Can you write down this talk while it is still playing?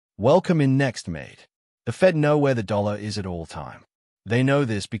Welcome in next, mate. The Fed know where the dollar is at all time. They know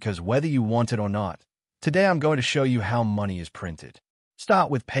this because whether you want it or not, today I'm going to show you how money is printed.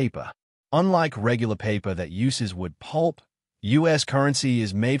 Start with paper. Unlike regular paper that uses wood pulp, U.S. currency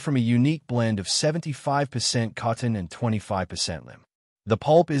is made from a unique blend of 75% cotton and 25% lime. The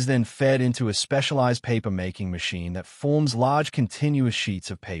pulp is then fed into a specialized paper-making machine that forms large continuous sheets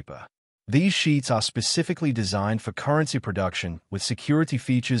of paper. These sheets are specifically designed for currency production with security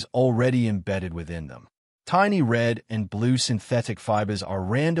features already embedded within them. Tiny red and blue synthetic fibers are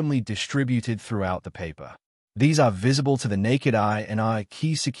randomly distributed throughout the paper. These are visible to the naked eye and are a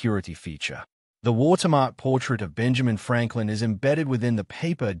key security feature. The watermark portrait of Benjamin Franklin is embedded within the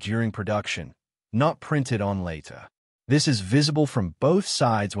paper during production, not printed on later. This is visible from both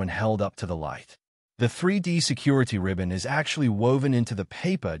sides when held up to the light. The 3D security ribbon is actually woven into the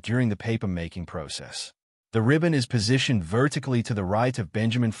paper during the paper-making process. The ribbon is positioned vertically to the right of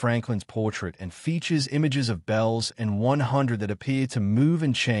Benjamin Franklin's portrait and features images of bells and 100 that appear to move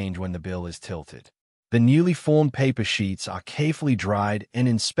and change when the bill is tilted. The newly formed paper sheets are carefully dried and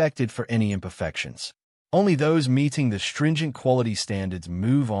inspected for any imperfections. Only those meeting the stringent quality standards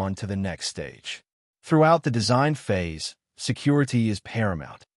move on to the next stage. Throughout the design phase, security is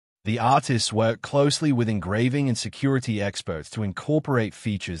paramount. The artists work closely with engraving and security experts to incorporate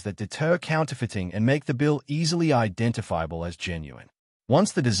features that deter counterfeiting and make the bill easily identifiable as genuine.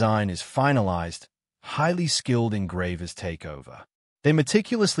 Once the design is finalized, highly skilled engravers take over. They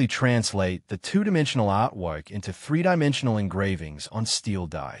meticulously translate the two-dimensional artwork into three-dimensional engravings on steel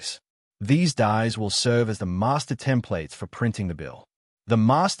dies. These dies will serve as the master templates for printing the bill. The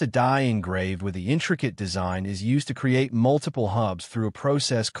master die engraved with the intricate design is used to create multiple hubs through a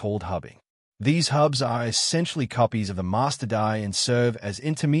process called hubbing. These hubs are essentially copies of the master die and serve as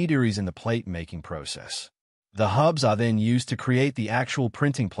intermediaries in the plate-making process. The hubs are then used to create the actual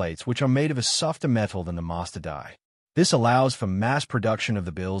printing plates, which are made of a softer metal than the master die. This allows for mass production of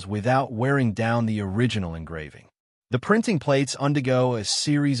the bills without wearing down the original engraving. The printing plates undergo a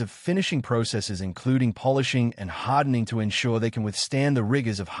series of finishing processes including polishing and hardening to ensure they can withstand the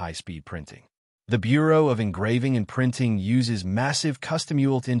rigors of high-speed printing. The Bureau of Engraving and Printing uses massive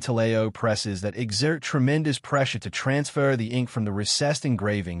custom-built Inteleo presses that exert tremendous pressure to transfer the ink from the recessed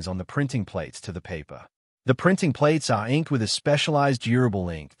engravings on the printing plates to the paper. The printing plates are inked with a specialized durable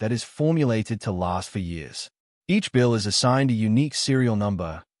ink that is formulated to last for years. Each bill is assigned a unique serial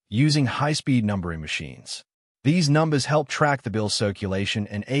number using high-speed numbering machines. These numbers help track the bill circulation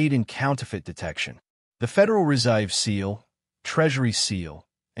and aid in counterfeit detection. The Federal Reserve seal, Treasury seal,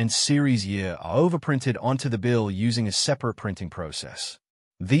 and series year are overprinted onto the bill using a separate printing process.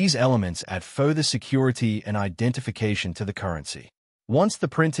 These elements add further security and identification to the currency. Once the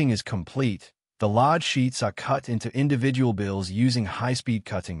printing is complete, the large sheets are cut into individual bills using high-speed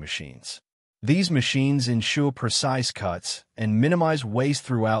cutting machines. These machines ensure precise cuts and minimize waste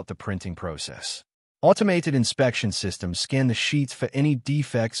throughout the printing process. Automated inspection systems scan the sheets for any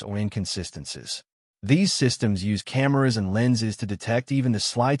defects or inconsistencies. These systems use cameras and lenses to detect even the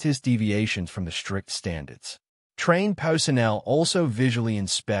slightest deviations from the strict standards. Trained personnel also visually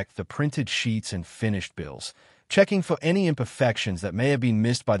inspect the printed sheets and finished bills, checking for any imperfections that may have been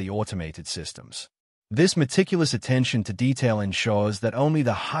missed by the automated systems. This meticulous attention to detail ensures that only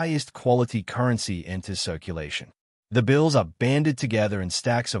the highest quality currency enters circulation. The bills are banded together in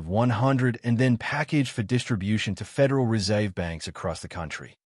stacks of 100 and then packaged for distribution to Federal Reserve banks across the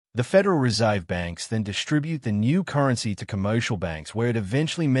country. The Federal Reserve banks then distribute the new currency to commercial banks where it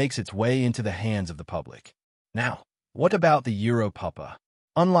eventually makes its way into the hands of the public. Now, what about the euro pupper?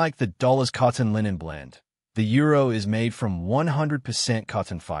 Unlike the dollar's cotton linen blend, the euro is made from 100%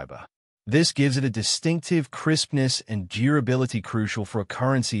 cotton fiber. This gives it a distinctive crispness and durability crucial for a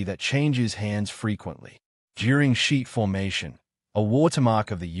currency that changes hands frequently. During sheet formation, a watermark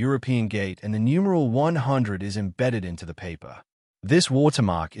of the European gate and the numeral 100 is embedded into the paper. This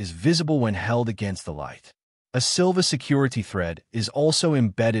watermark is visible when held against the light. A silver security thread is also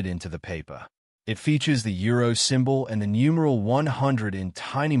embedded into the paper. It features the euro symbol and the numeral 100 in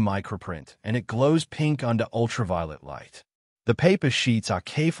tiny microprint, and it glows pink under ultraviolet light. The paper sheets are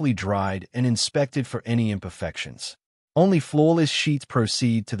carefully dried and inspected for any imperfections. Only flawless sheets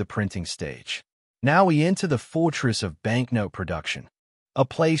proceed to the printing stage. Now we enter the fortress of banknote production, a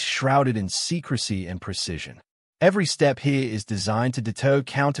place shrouded in secrecy and precision. Every step here is designed to deter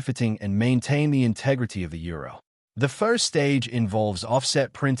counterfeiting and maintain the integrity of the euro. The first stage involves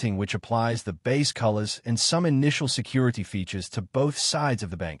offset printing, which applies the base colors and some initial security features to both sides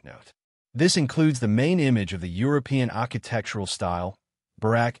of the banknote. This includes the main image of the European architectural style,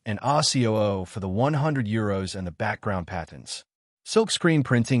 Baroque and RCOO for the 100 euros and the background patterns. Silkscreen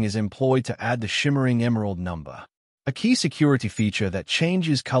printing is employed to add the shimmering emerald number, a key security feature that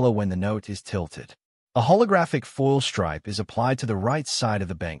changes color when the note is tilted. A holographic foil stripe is applied to the right side of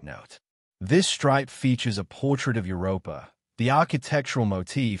the banknote. This stripe features a portrait of Europa, the architectural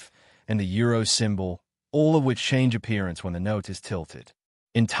motif, and the euro symbol, all of which change appearance when the note is tilted.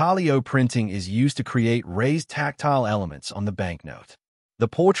 Intaglio printing is used to create raised tactile elements on the banknote. The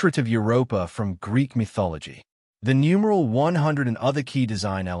portrait of Europa from Greek mythology. The numeral 100 and other key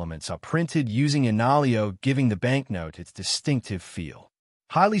design elements are printed using intaglio, giving the banknote its distinctive feel.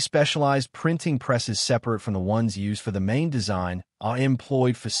 Highly specialized printing presses separate from the ones used for the main design are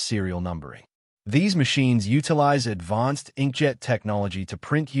employed for serial numbering. These machines utilize advanced inkjet technology to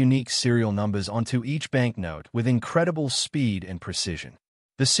print unique serial numbers onto each banknote with incredible speed and precision.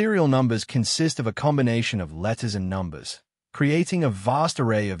 The serial numbers consist of a combination of letters and numbers, creating a vast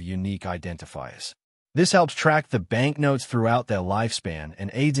array of unique identifiers. This helps track the banknotes throughout their lifespan and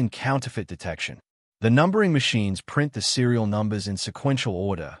aids in counterfeit detection. The numbering machines print the serial numbers in sequential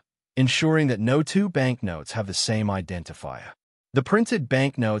order, ensuring that no two banknotes have the same identifier. The printed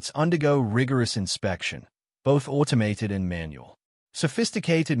banknotes undergo rigorous inspection, both automated and manual.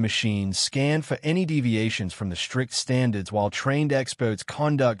 Sophisticated machines scan for any deviations from the strict standards while trained experts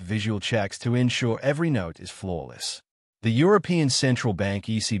conduct visual checks to ensure every note is flawless. The European Central Bank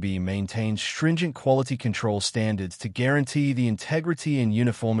 (ECB) maintains stringent quality control standards to guarantee the integrity and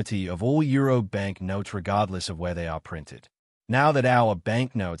uniformity of all euro banknotes regardless of where they are printed. Now that our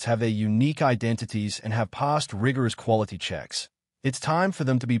banknotes have their unique identities and have passed rigorous quality checks, it's time for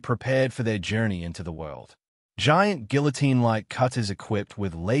them to be prepared for their journey into the world. Giant guillotine-like cutters equipped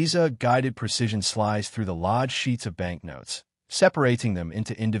with laser-guided precision slice through the large sheets of banknotes, separating them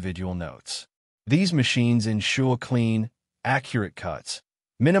into individual notes. These machines ensure clean, accurate cuts,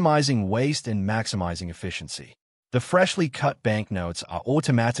 minimizing waste and maximizing efficiency. The freshly cut banknotes are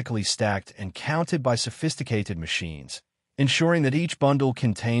automatically stacked and counted by sophisticated machines, ensuring that each bundle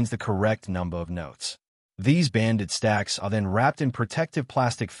contains the correct number of notes. These banded stacks are then wrapped in protective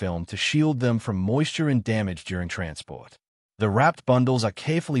plastic film to shield them from moisture and damage during transport. The wrapped bundles are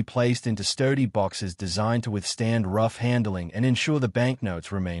carefully placed into sturdy boxes designed to withstand rough handling and ensure the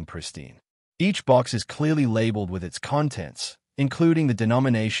banknotes remain pristine. Each box is clearly labeled with its contents, including the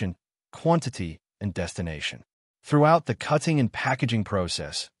denomination, quantity, and destination. Throughout the cutting and packaging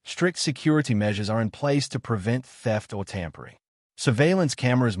process, strict security measures are in place to prevent theft or tampering. Surveillance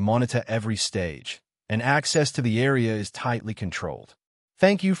cameras monitor every stage, and access to the area is tightly controlled.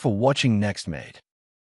 Thank you for watching NextMade.